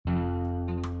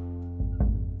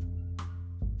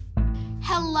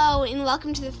Hello, and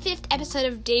welcome to the 5th episode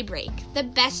of Daybreak, the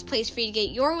best place for you to get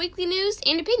your weekly news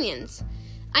and opinions.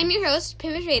 I'm your host,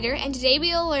 Pivot Raider, and today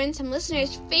we will learn some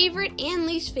listeners' favorite and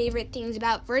least favorite things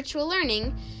about virtual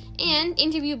learning and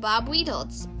interview Bob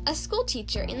Wiedholtz, a school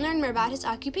teacher, and learn more about his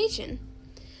occupation.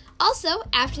 Also,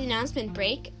 after the announcement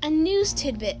break, a news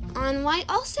tidbit on why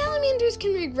all salamanders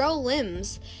can regrow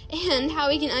limbs and how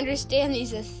we can understand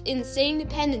these insane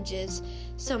appendages,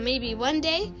 so maybe one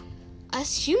day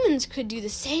us humans could do the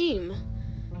same.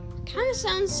 Kind of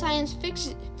sounds science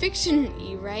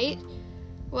fiction-y, right?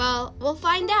 Well, we'll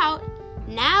find out.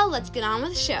 Now let's get on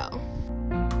with the show.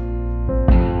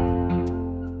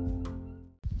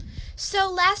 So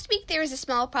last week there was a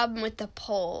small problem with the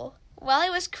poll. While I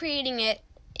was creating it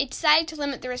decided to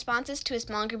limit the responses to a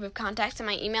small group of contacts in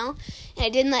my email, and I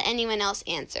didn't let anyone else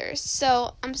answer.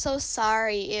 So I'm so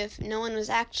sorry if no one was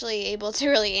actually able to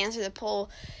really answer the poll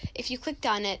if you clicked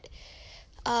on it.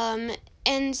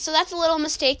 And so that's a little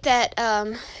mistake that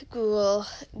Google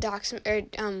Docs or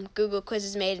Google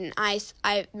Quizzes made, and I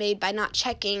made by not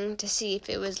checking to see if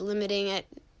it was limiting it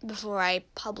before I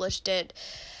published it.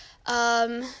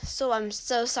 So I'm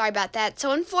so sorry about that. So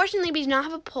unfortunately, we do not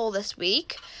have a poll this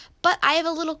week, but I have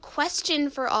a little question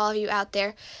for all of you out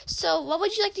there. So what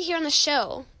would you like to hear on the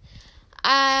show?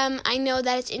 I know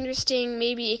that it's interesting.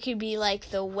 Maybe it could be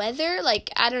like the weather, like,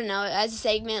 I don't know, as a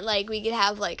segment, like we could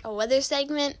have like a weather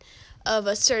segment of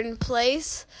a certain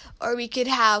place, or we could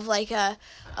have like a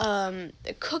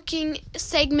cooking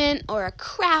segment or a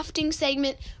crafting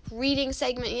segment, reading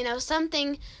segment,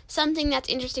 something that's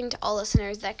interesting to all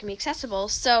listeners that can be accessible.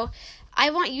 So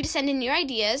I want you to send in your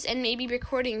ideas and maybe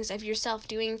recordings of yourself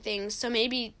doing things. So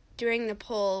maybe during the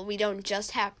poll, we don't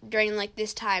just have, during like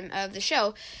this time of the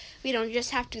show, we don't just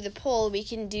have to do the poll, we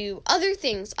can do other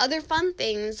things, other fun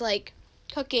things like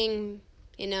cooking,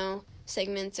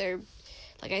 segments, or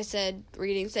like I said,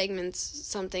 reading segments,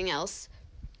 something else.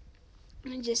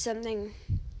 And just something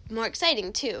more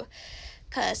exciting too.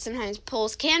 Because sometimes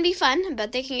polls can be fun,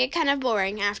 but they can get kind of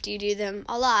boring after you do them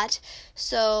a lot.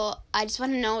 So I just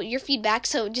want to know your feedback.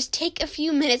 So just take a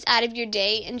few minutes out of your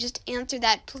day and just answer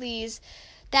that, please.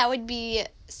 That would be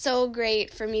so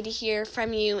great for me to hear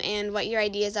from you and what your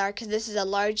ideas are, because this is a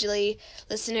largely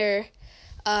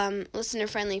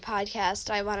listener-friendly podcast.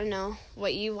 I want to know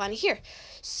what you want to hear.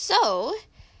 So,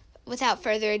 without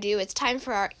further ado, it's time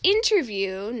for our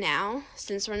interview now,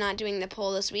 since we're not doing the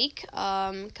poll this week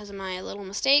because of my little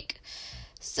mistake.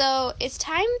 So, it's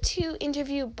time to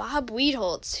interview Bob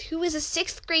Wiedholtz, who is a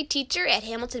 6th grade teacher at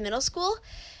Hamilton Middle School,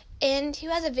 and who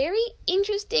has a very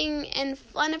interesting and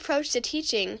fun approach to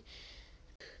teaching.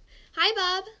 Hi,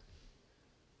 Bob.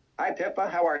 Hi, Pippa.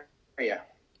 How are you?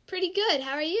 Pretty good.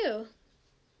 How are you?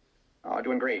 Oh,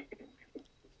 doing great.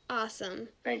 Awesome.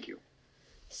 Thank you.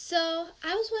 So,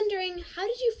 I was wondering, how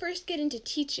did you first get into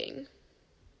teaching?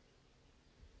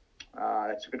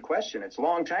 That's a good question. It's a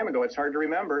long time ago. It's hard to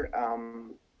remember.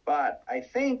 But I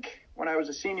think when I was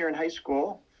a senior in high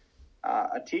school,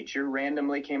 a teacher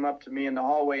randomly came up to me in the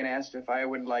hallway and asked if I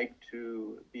would like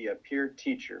to be a peer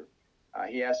teacher.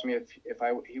 He asked me if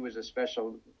he was a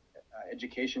special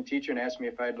education teacher, and asked me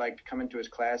if I'd like to come into his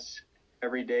class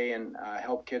every day and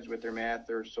help kids with their math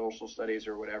or social studies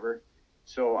or whatever.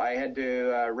 So I had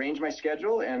to arrange my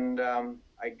schedule, and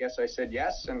I guess I said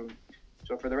yes. And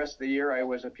so for the rest of the year, I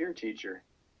was a peer teacher.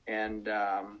 And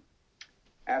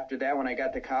after that, when I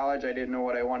got to college, I didn't know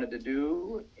what I wanted to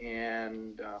do.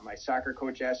 And my soccer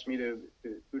coach asked me to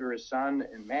tutor his son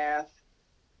in math.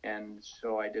 And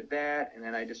so I did that. And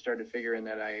then I just started figuring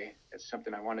that it's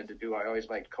something I wanted to do. I always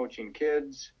liked coaching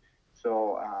kids.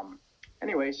 So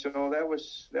anyway, so that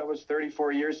was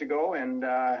 34 years ago, and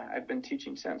I've been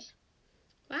teaching since.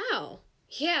 Wow.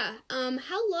 Yeah.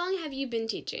 How long have you been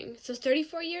teaching? So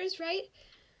 34 years, right?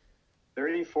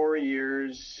 34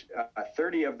 years,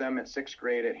 30 of them at 6th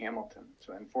grade at Hamilton.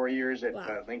 So, and 4 years at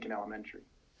Lincoln Elementary.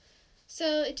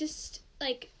 So it just,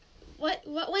 what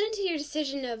went into your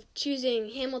decision of choosing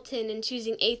Hamilton and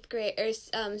choosing 8th grade or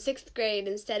 6th grade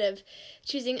instead of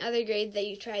choosing other grades that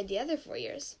you tried the other 4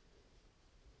 years?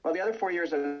 Well, the other 4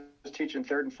 years I was teaching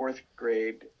 3rd and 4th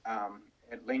grade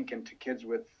at Lincoln to kids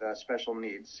with special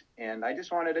needs, and I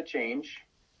just wanted a change.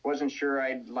 Wasn't sure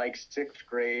I'd like 6th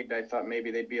grade. I thought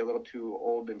maybe they'd be a little too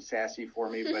old and sassy for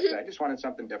me, but I just wanted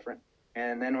something different.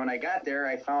 And then when I got there,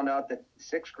 I found out that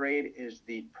 6th grade is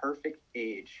the perfect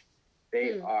age.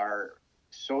 They are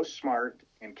so smart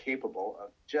and capable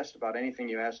of just about anything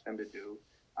you ask them to do.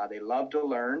 They love to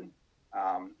learn.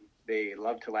 They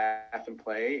love to laugh and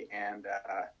play, and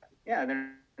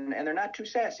they're not too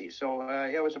sassy. So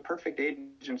it was a perfect age.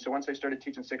 And so once I started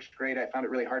teaching 6th grade, I found it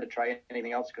really hard to try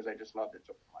anything else because I just loved it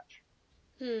so much.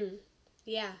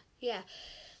 Yeah, yeah.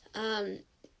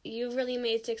 You've really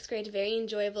made sixth grade a very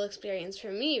enjoyable experience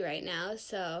for me right now,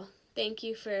 so thank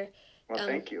you for... Well,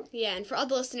 thank you. Yeah, and for all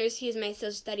the listeners, he is my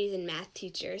social studies and math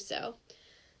teacher, so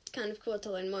it's kind of cool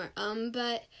to learn more.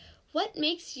 But what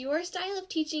makes your style of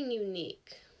teaching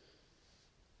unique?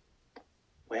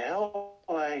 Well,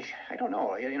 I don't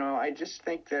know. I just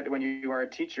think that when you are a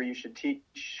teacher, you should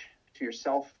teach to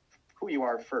yourself who you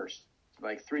are first,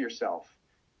 like through yourself.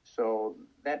 So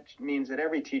that means that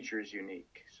every teacher is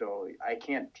unique. So I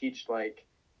can't teach like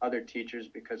other teachers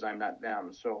because I'm not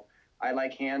them. So I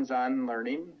like hands-on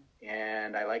learning,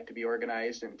 and I like to be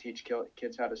organized and teach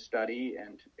kids how to study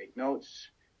and to take notes.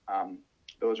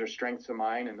 Those are strengths of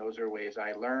mine, and those are ways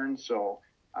I learn. So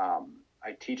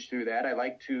I teach through that. I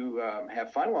like to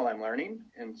have fun while I'm learning,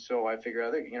 and so I figure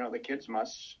out that, the kids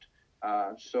must.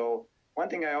 So one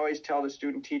thing I always tell the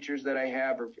student teachers that I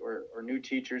have or new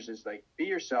teachers is, like, be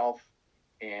yourself,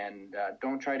 and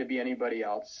don't try to be anybody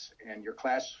else, and your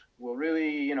class will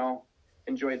really,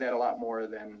 enjoy that a lot more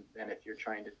than if you're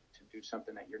trying to do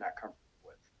something that you're not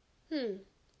comfortable with.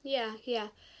 Yeah, yeah.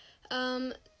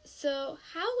 So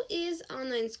how is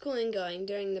online schooling going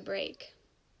during the break?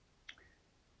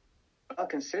 Well,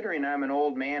 considering I'm an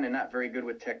old man and not very good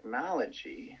with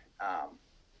technology,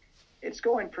 it's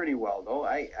going pretty well, though.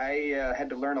 I had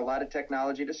to learn a lot of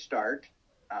technology to start.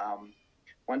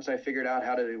 Once I figured out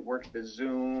how to work the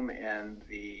Zoom and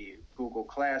the Google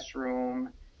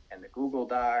Classroom and the Google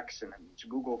Docs and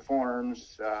Google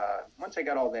Forms, once I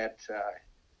got all that,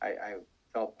 I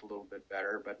felt a little bit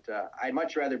better. But I'd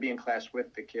much rather be in class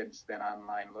with the kids than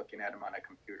online looking at them on a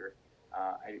computer.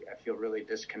 I feel really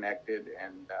disconnected,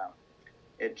 and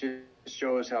it just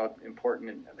shows how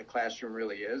important the classroom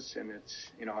really is. And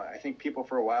it's, I think people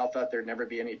for a while thought there'd never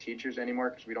be any teachers anymore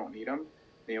because we don't need them.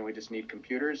 We just need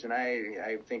computers. And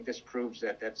I think this proves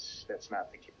that that's not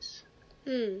the case.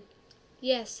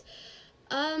 Yes.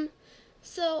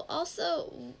 So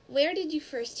also, where did you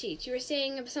first teach? You were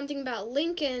saying something about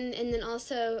Lincoln and then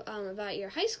also about your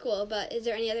high school, but is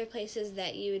there any other places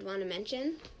that you would want to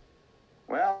mention?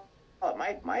 Well,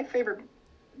 my favorite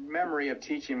memory of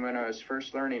teaching when I was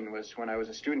first learning was when I was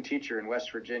a student teacher in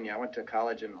West Virginia. I went to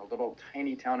college in a little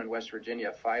tiny town in West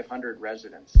Virginia, 500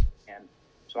 residents. And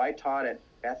so I taught at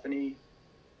Bethany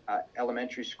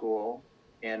Elementary School.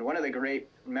 And one of the great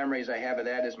memories I have of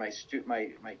that is my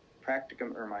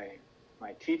practicum, or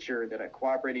my teacher, a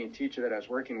cooperating teacher that I was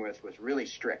working with, was really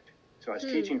strict. So I was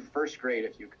teaching first grade,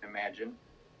 if you can imagine.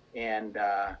 And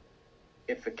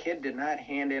if a kid did not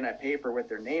hand in a paper with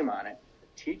their name on it, the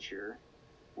teacher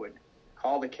would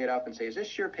call the kid up and say, "Is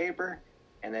this your paper?"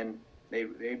 And then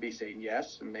they'd be saying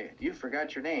yes, and you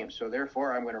forgot your name, so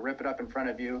therefore I'm going to rip it up in front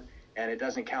of you, and it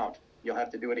doesn't count. You'll have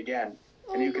to do it again.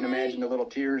 And you can imagine the little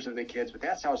tears of the kids, but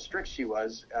that's how strict she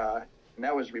was, and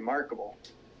that was remarkable.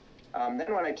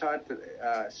 Then when I taught,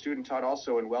 student taught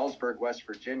also in Wellsburg, West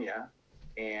Virginia,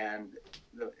 and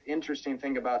the interesting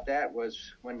thing about that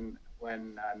was when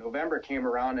November came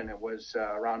around and it was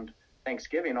around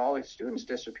Thanksgiving, all the students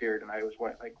disappeared, and I was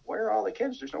like, where are all the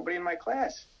kids? There's nobody in my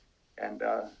class. And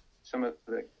some of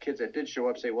the kids that did show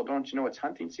up say, well, don't you know it's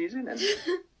hunting season? And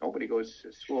nobody goes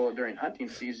to school during hunting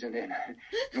season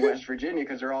in West Virginia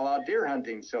because they're all out deer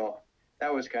hunting. So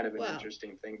that was kind of an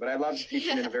interesting thing. But I loved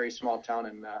teaching in a very small town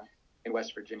in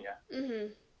West Virginia.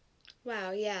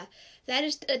 Wow, yeah. That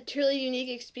is a truly unique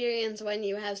experience when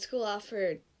you have school off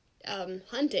for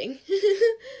hunting.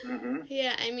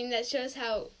 Yeah, I mean, that shows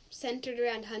how centered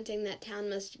around hunting that town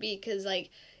must be, because,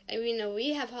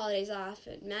 we have holidays off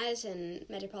at Madison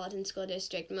Metropolitan School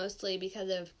District, mostly because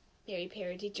of maybe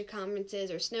parent-teacher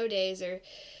conferences or snow days or,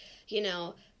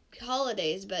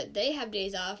 holidays, but they have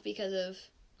days off because of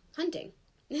hunting.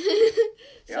 Yeah,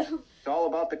 it's all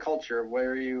about the culture of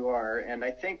where you are. And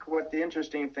I think what the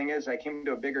interesting thing is, I came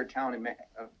to a bigger town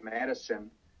of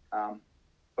Madison,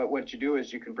 but what you do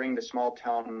is you can bring the small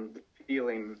town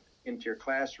feeling into your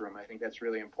classroom. I think that's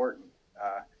really important.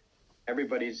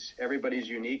 Everybody's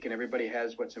unique, and everybody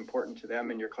has what's important to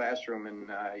them in your classroom, and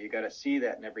you got to see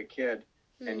that in every kid.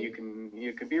 And you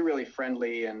can be really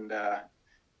friendly and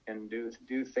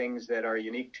do things that are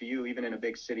unique to you, even in a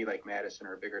big city like Madison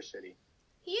or a bigger city.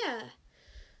 Yeah.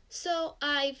 So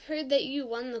I've heard that you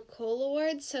won the Cole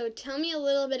Award, so tell me a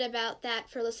little bit about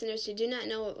that for listeners who do not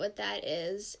know what that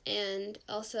is, and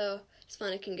also just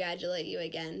want to congratulate you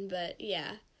again, but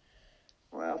yeah.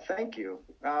 Well, thank you.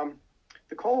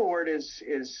 The Cole Award is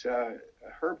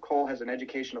Herb Cole has an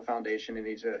educational foundation, and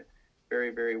he's a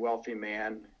very, very wealthy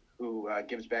man who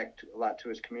gives back a lot to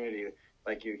his community.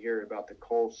 Like you hear about the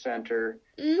Cole Center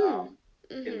in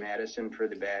Madison for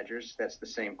the Badgers. That's the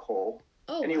same Cole.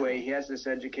 Oh, Anyway, wow. he has this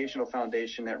educational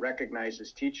foundation that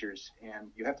recognizes teachers,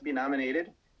 and you have to be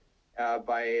nominated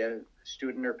by a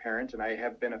student or parent, and I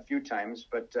have been a few times,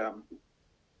 but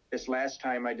this last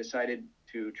time I decided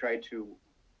to try to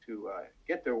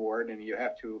get the award, and you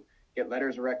have to get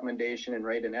letters of recommendation and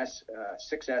write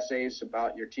 6 essays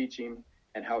about your teaching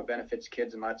and how it benefits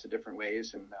kids in lots of different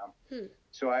ways. And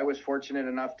so I was fortunate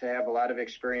enough to have a lot of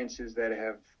experiences that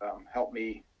have helped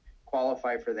me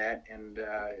qualify for that. And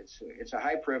it's a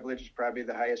high privilege. It's probably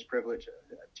the highest privilege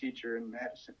a teacher in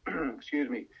Madison, excuse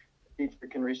me, a teacher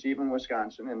can receive in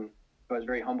Wisconsin. And I was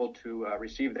very humbled to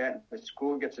receive that. The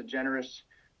school gets a generous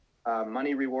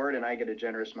money reward, and I get a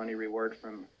generous money reward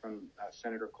from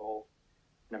Senator Cole.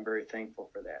 And I'm very thankful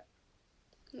for that.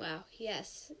 Wow,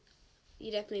 yes.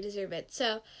 You definitely deserve it.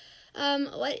 So,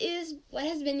 what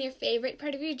has been your favorite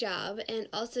part of your job, and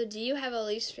also, do you have a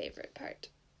least favorite part?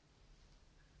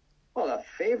 Well, the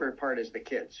favorite part is the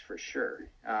kids, for sure.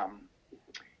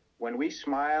 When we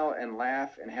smile and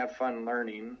laugh and have fun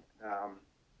learning,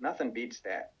 nothing beats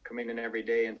that. Coming in every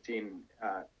day and seeing,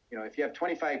 if you have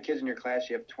 25 kids in your class,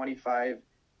 you have 25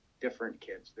 different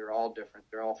kids. They're all different.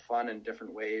 They're all fun in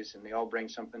different ways, and they all bring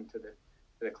something to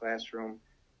the classroom.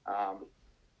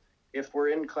 If we're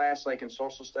in class, like in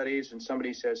social studies, and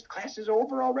somebody says, class is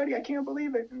over already, I can't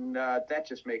believe it. And that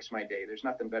just makes my day. There's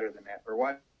nothing better than that. Or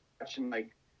watching like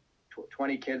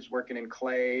 20 kids working in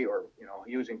clay, or,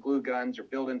 using glue guns, or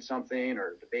building something,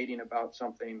 or debating about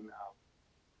something,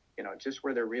 just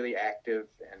where they're really active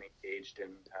and engaged in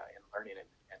learning. And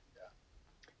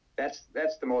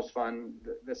that's the most fun.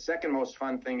 The second most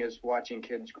fun thing is watching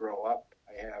kids grow up.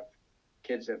 I have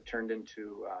kids that have turned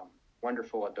into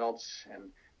wonderful adults, and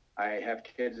I have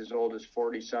kids as old as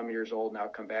 40-some years old now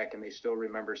come back, and they still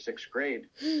remember 6th grade,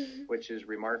 which is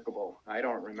remarkable. I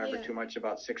don't remember too much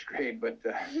about 6th grade, but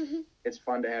it's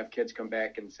fun to have kids come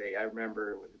back and say, I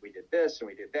remember we did this and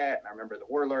we did that, and I remember the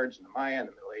Warlords and the Maya and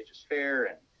the Middle Ages Fair,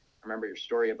 and I remember your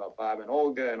story about Bob and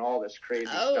Olga and all this crazy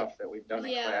stuff that we've done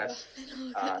in class.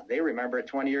 They remember it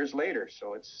 20 years later,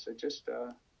 so it's just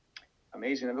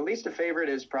amazing. And the least favorite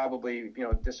is probably,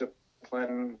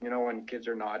 discipline, when kids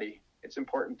are naughty. It's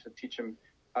important to teach them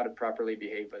how to properly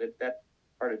behave, but that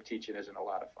part of teaching isn't a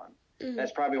lot of fun. Mm-hmm.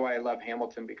 That's probably why I love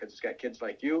Hamilton, because it's got kids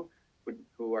like you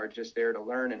who are just there to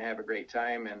learn and have a great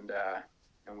time, and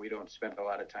we don't spend a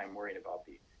lot of time worrying about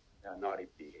the naughty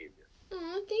behavior.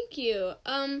 Oh, thank you.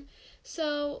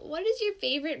 So what is your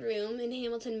favorite room in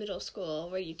Hamilton Middle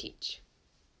School where you teach?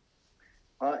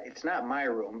 Well, it's not my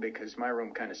room, because my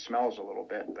room kind of smells a little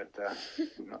bit, but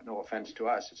no offense to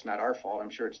us. It's not our fault.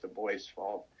 I'm sure it's the boys'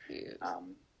 fault. Yes.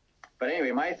 But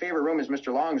anyway, my favorite room is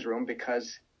Mr. Long's room,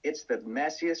 because it's the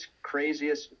messiest,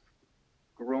 craziest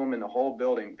room in the whole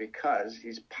building, because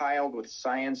he's piled with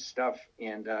science stuff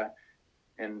and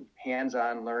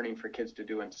hands-on learning for kids to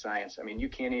do in science. I mean, you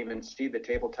can't even see the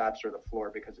tabletops or the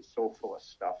floor because it's so full of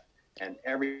stuff. And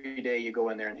every day you go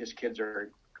in there, and his kids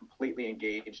are completely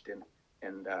engaged in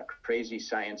crazy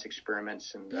science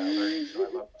experiments and learning. So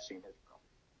I love seeing his room.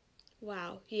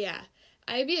 Wow, yeah.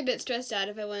 I'd be a bit stressed out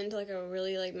if I went into like a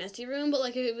really like messy room, but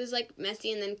like if it was like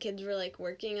messy and then kids were like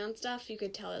working on stuff, you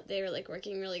could tell that they were like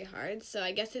working really hard. So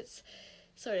I guess it's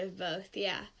sort of both,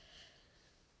 yeah.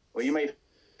 Well, you may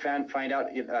find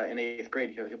out in 8th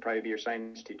grade he'll probably be your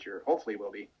science teacher. Hopefully,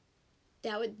 will be.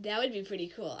 That would be pretty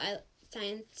cool.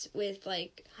 Science with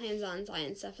like hands-on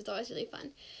science stuff is always really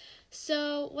fun.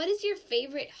 So, what is your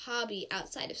favorite hobby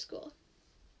outside of school?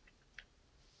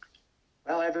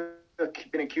 Well, I've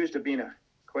been accused of being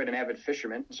quite an avid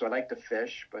fisherman, so I like to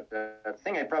fish. But the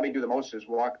thing I probably do the most is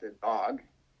walk the dog,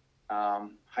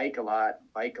 hike a lot,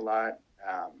 bike a lot,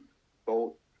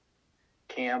 boat,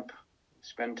 camp,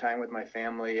 spend time with my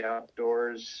family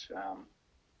outdoors.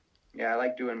 I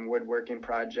like doing woodworking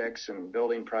projects and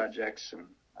building projects and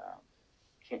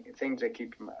things that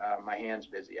keep my hands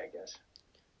busy, I guess.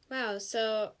 Wow,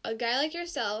 so a guy like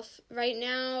yourself, right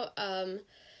now,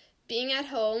 being at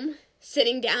home,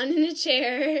 sitting down in a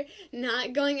chair,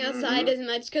 not going outside as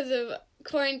much because of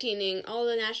quarantining, all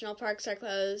the national parks are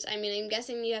closed. I mean, I'm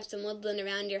guessing you have some woodland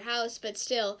around your house, but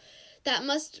still, that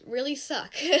must really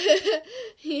suck.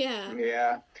 Yeah.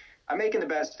 Yeah. I'm making the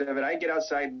best of it. I get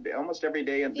outside almost every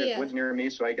day, and there's woods near me,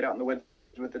 so I get out in the woods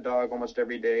with the dog almost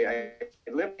every day.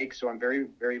 I live in a lake, so I'm very,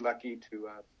 very lucky to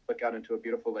look out into a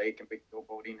beautiful lake and go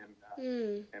boating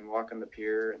and walk on the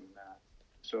pier. And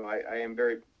so I am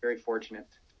very, very fortunate.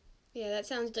 Yeah, that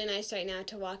sounds really nice right now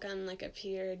to walk on like a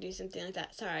pier or do something like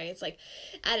that. Sorry, it's like,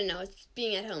 I don't know, it's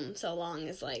being at home so long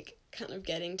is like kind of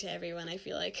getting to everyone, I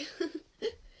feel like.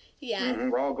 Yeah.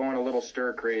 We're all going a little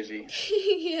stir crazy.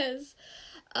 Yes.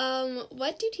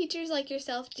 What do teachers like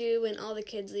yourself do when all the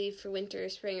kids leave for winter,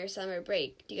 spring, or summer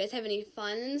break? Do you guys have any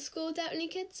fun in school without any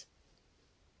kids?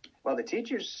 Well, the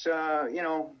teachers,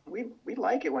 we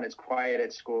like it when it's quiet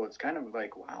at school. It's kind of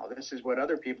like, wow, this is what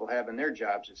other people have in their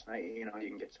jobs. It's nice, you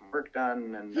can get some work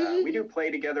done, and we do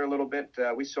play together a little bit.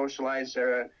 We socialize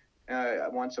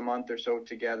once a month or so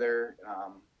together.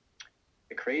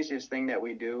 The craziest thing that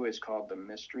we do is called the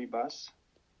mystery bus,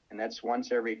 and that's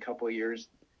once every couple of years.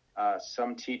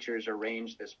 Some teachers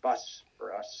arrange this bus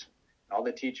for us. All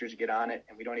the teachers get on it,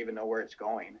 and we don't even know where it's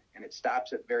going. And it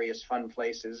stops at various fun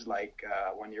places, like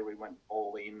one year we went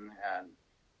bowling, and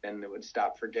then it would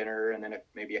stop for dinner, and then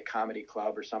maybe a comedy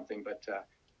club or something. But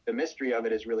the mystery of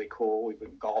it is really cool. We've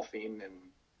been golfing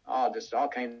and just all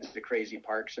kinds of crazy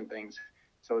parks and things.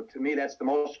 So to me, that's the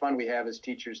most fun we have as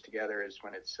teachers together, is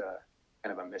when it's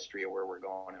kind of a mystery of where we're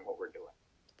going and what we're doing.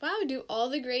 Wow, do all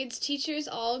the grades teachers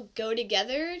all go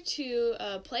together to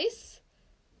a place?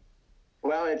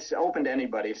 Well, it's open to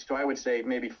anybody, so I would say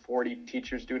maybe 40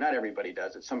 teachers do. Not everybody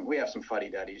does it. We have some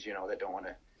fuddy-duddies, that don't want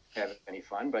to have any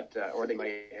fun, but or they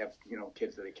might have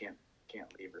kids that they can't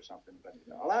leave or something. But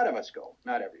a lot of us go,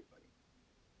 not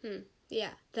everybody. Yeah,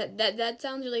 that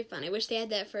sounds really fun. I wish they had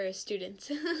that for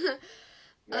students.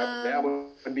 That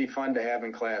would be fun to have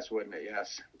in class, wouldn't it?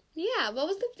 Yes. Yeah. What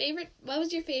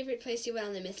was your favorite place you went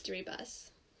on the mystery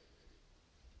bus?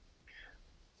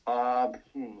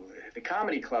 The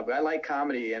comedy club. I like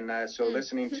comedy, and so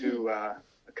listening to a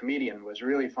comedian was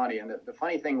really funny. And the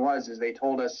funny thing is they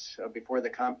told us before the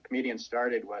comedian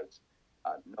started was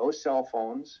no cell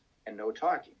phones and no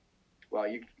talking. Well,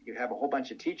 you have a whole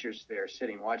bunch of teachers there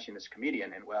sitting watching this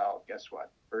comedian, and well, guess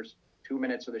what? First 2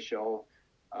 minutes of the show,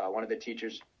 one of the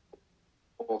teachers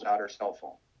pulls out her cell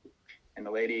phone, and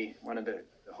the lady, one of the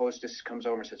hostess, comes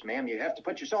over and says, "Ma'am, you have to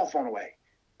put your cell phone away."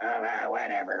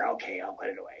 Whatever. Okay, I'll put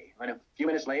it away. And a few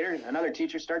minutes later, another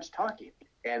teacher starts talking,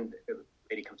 and the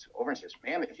lady comes over and says,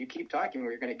 "Ma'am, if you keep talking,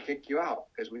 we're going to kick you out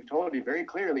because we've told you very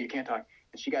clearly you can't talk."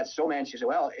 And she got so mad. She said,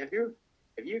 "Well, if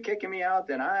you're kicking me out,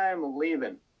 then I'm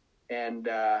leaving." And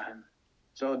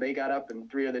so they got up, and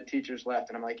 3 of the teachers left.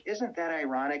 And I'm like, isn't that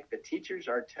ironic? The teachers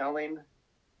are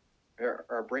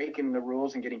breaking the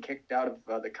rules and getting kicked out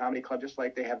of the comedy club, just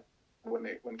like they have.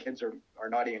 When kids are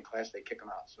naughty in class, they kick them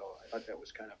out. So I thought that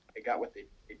was they got what they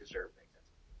deserved, I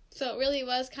guess. So it really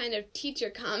was kind of teacher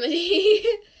comedy.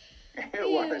 It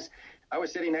was. I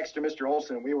was sitting next to Mr.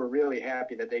 Olson, and we were really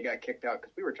happy that they got kicked out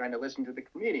because we were trying to listen to the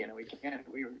comedian, and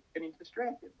we were getting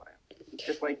distracted by him.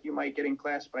 Just like you might get in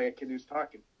class by a kid who's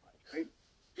talking, right?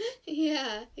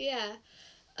 Yeah.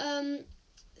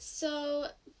 So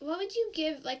what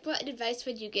advice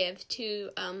would you give to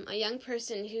a young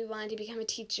person who wanted to become a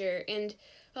teacher, and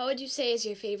what would you say is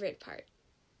your favorite part?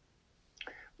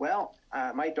 Well,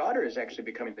 my daughter is actually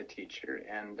becoming a teacher,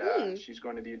 and she's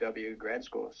going to the UW grad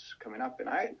school coming up, and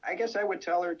I guess I would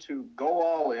tell her to go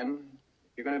all in.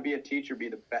 If you're going to be a teacher, be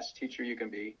the best teacher you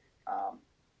can be,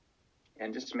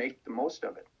 and just make the most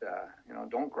of it.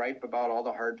 Don't gripe about all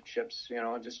the hardships,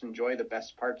 just enjoy the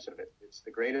best parts of it. It's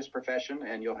the greatest profession,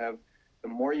 and the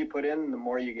more you put in, the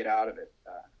more you get out of it.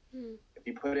 If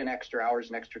you put in extra hours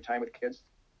and extra time with kids,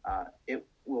 it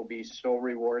will be so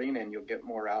rewarding, and you'll get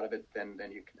more out of it than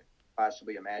you can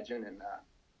possibly imagine. And,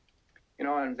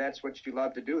 and that's what you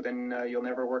love to do, then you'll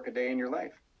never work a day in your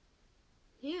life.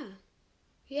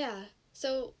 Yeah.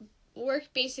 So work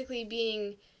basically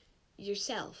being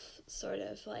yourself, sort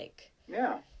of like.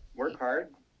 Yeah. Work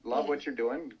hard. Love what you're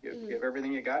doing. Give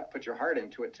everything you got. Put your heart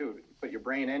into it, too. Put your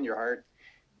brain and your heart,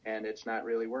 and it's not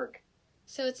really work.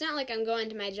 So it's not like I'm going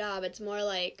to my job. It's more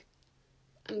like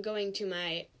I'm going to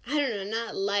my, I don't know,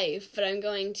 not life, but I'm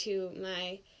going to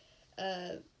my,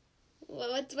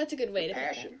 what's a good way to put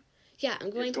that? Yeah, I'm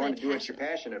going to my passion. Do what you're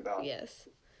passionate about. Yes.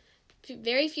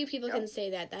 Very few people can say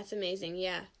that. That's amazing,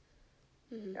 yeah.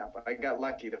 Mm-hmm. Yeah, but I got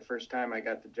lucky the first time I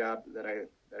got the job that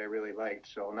I really liked,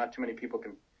 so not too many people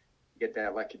can get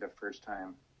that lucky the first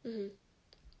time. Mm-hmm.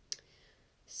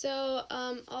 So,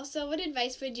 also, what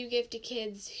advice would you give to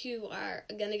kids who are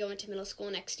going to go into middle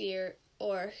school next year,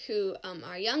 or who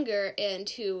are younger and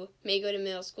who may go to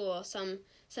middle school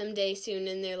someday soon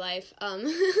in their life?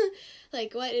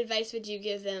 Like, what advice would you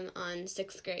give them on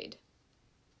 6th grade?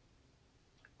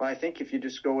 Well, I think if you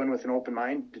just go in with an open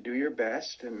mind to do your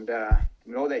best and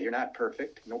know that you're not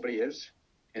perfect, nobody is,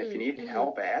 and if you need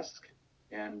help, ask,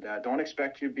 and don't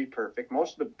expect you to be perfect.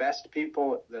 Most of the best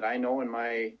people that I know in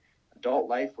my adult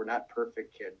life were not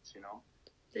perfect kids,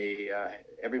 They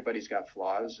everybody's got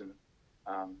flaws, and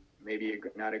maybe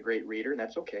you're not a great reader, and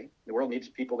that's okay. The world needs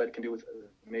people that can do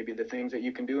maybe the things that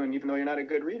you can do, and even though you're not a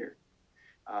good reader.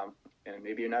 And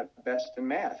maybe you're not best in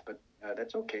math, but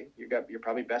that's okay. You're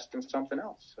probably best in something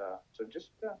else. So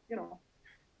just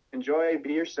enjoy,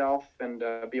 be yourself, and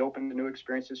be open to new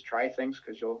experiences. Try things,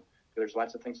 because there's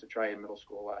lots of things to try in middle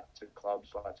school. Lots of clubs,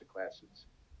 lots of classes.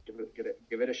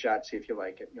 Give it a shot. See if you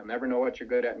like it. You'll never know what you're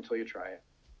good at until you try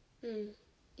it.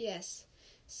 Yes.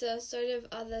 So sort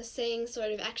of the saying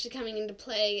sort of actually coming into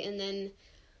play, and then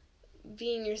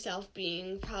being yourself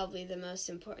being probably the most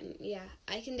important. Yeah,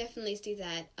 I can definitely see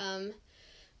that.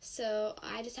 So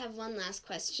I just have one last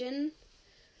question.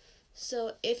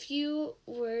 So if you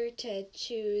were to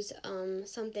choose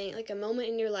something, like a moment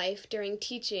in your life during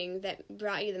teaching that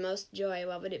brought you the most joy,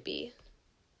 what would it be?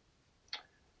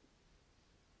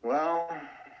 Well,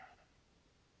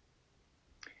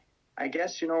 I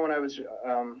guess, when I was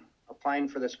applying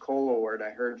for this Cole Award,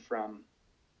 I heard from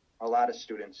a lot of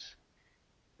students,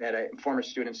 former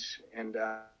students and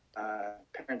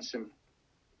parents, and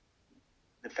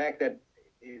the fact that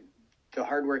the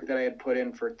hard work that I had put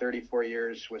in for 34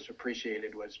 years was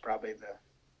appreciated was probably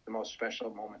the most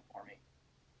special moment for me.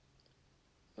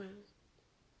 Wow.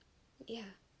 Yeah.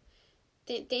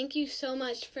 Thank you so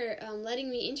much for letting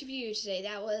me interview you today.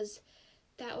 That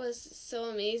was so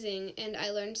amazing, and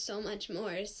I learned so much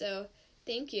more. So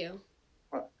thank you.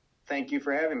 Well, thank you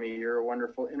for having me. You're a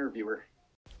wonderful interviewer.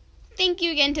 Thank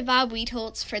you again to Bob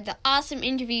Weitholtz for the awesome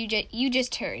interview you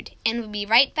just heard, and we'll be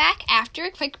right back after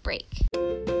a quick break.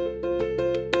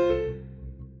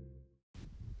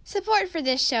 Support for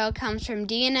this show comes from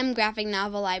D&M Graphic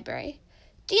Novel Library.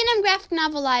 D&M Graphic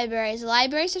Novel Library is a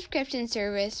library subscription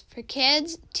service for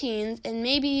kids, teens, and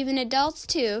maybe even adults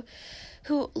too,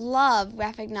 who love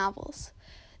graphic novels.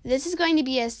 This is going to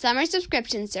be a summer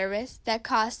subscription service that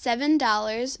costs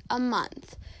 $7 a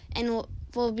month and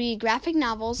will be graphic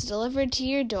novels delivered to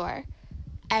your door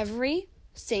every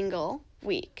single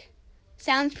week.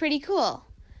 Sounds pretty cool.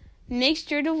 Make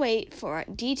sure to wait for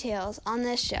details on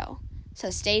this show,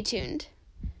 so stay tuned.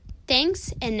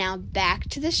 Thanks, and now back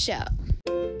to the show.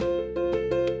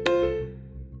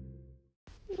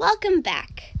 Welcome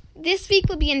back. This week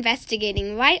we'll be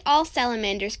investigating why all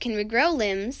salamanders can regrow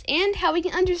limbs and how we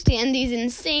can understand these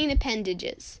insane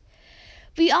appendages.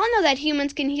 We all know that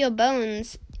humans can heal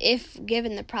bones if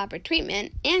given the proper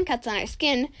treatment and cuts on our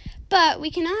skin, but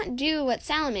we cannot do what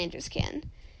salamanders can.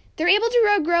 They're able to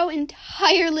regrow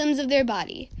entire limbs of their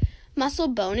body, muscle,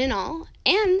 bone, and all,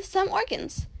 and some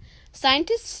organs.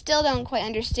 Scientists still don't quite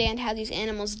understand how these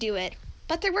animals do it,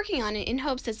 but they're working on it in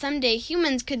hopes that someday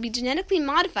humans could be genetically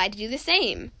modified to do the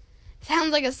same.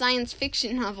 Sounds like a science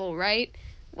fiction novel, right?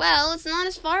 Well, it's not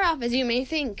as far off as you may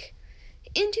think.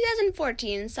 In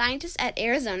 2014, scientists at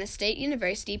Arizona State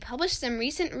University published some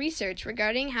recent research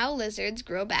regarding how lizards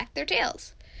grow back their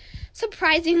tails.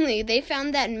 Surprisingly, they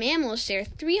found that mammals share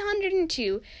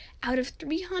 302 out of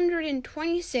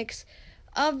 326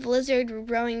 of lizard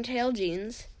growing tail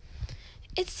genes.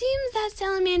 It seems that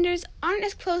salamanders aren't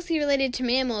as closely related to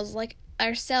mammals like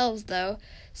ourselves, though,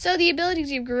 so the ability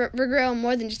to regrow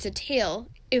more than just a tail,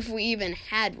 if we even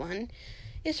had one,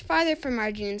 is farther from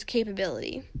our genes'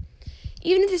 capability.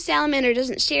 Even if the salamander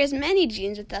doesn't share as many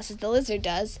genes with us as the lizard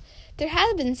does, there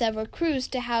have been several clues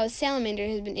to how a salamander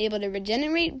has been able to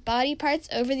regenerate body parts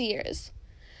over the years.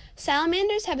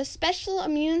 Salamanders have a special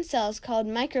immune cells called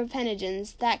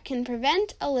micropenogens that can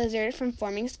prevent a lizard from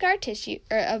forming scar tissue,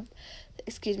 a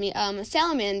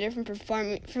salamander from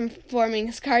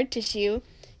forming scar tissue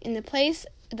in the place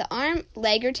the arm,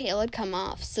 leg, or tail had come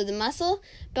off, so the muscle,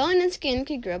 bone, and skin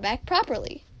could grow back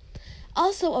properly.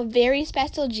 Also, a very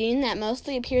special gene that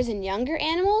mostly appears in younger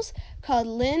animals, called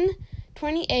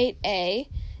LIN28A,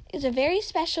 is very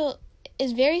special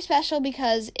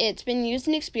because it's been used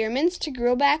in experiments to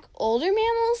grow back older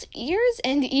mammals' ears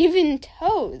and even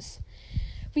toes.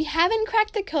 We haven't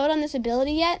cracked the code on this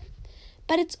ability yet,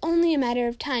 but it's only a matter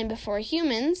of time before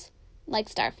humans, like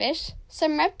starfish,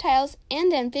 some reptiles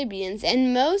and amphibians,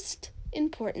 and most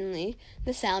importantly,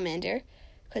 the salamander,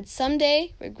 could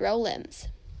someday regrow limbs.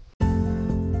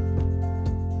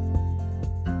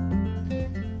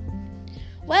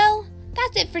 Well,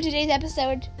 that's it for today's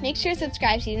episode. Make sure to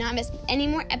subscribe so you do not miss any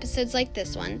more episodes like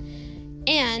this one.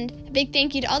 And a big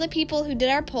thank you to all the people who did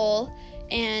our poll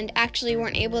and actually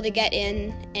weren't able to get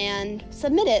in and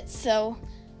submit it. So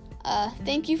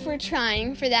thank you for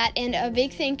trying for that. And a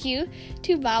big thank you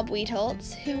to Bob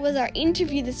Weitholtz, who was our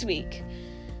interview this week.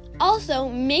 Also,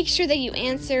 make sure that you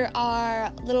answer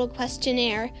our little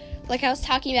questionnaire. Like I was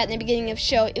talking about in the beginning of the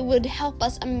show, it would help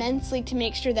us immensely to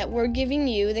make sure that we're giving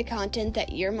you the content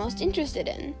that you're most interested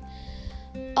in.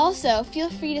 Also, feel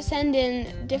free to send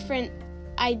in different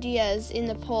ideas in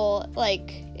the poll,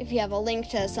 like if you have a link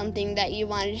to something that you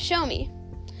wanted to show me.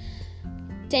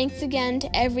 Thanks again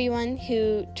to everyone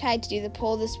who tried to do the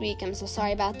poll this week. I'm so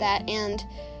sorry about that. And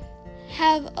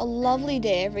have a lovely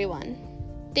day, everyone.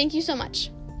 Thank you so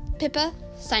much. Pippa,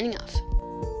 signing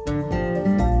off.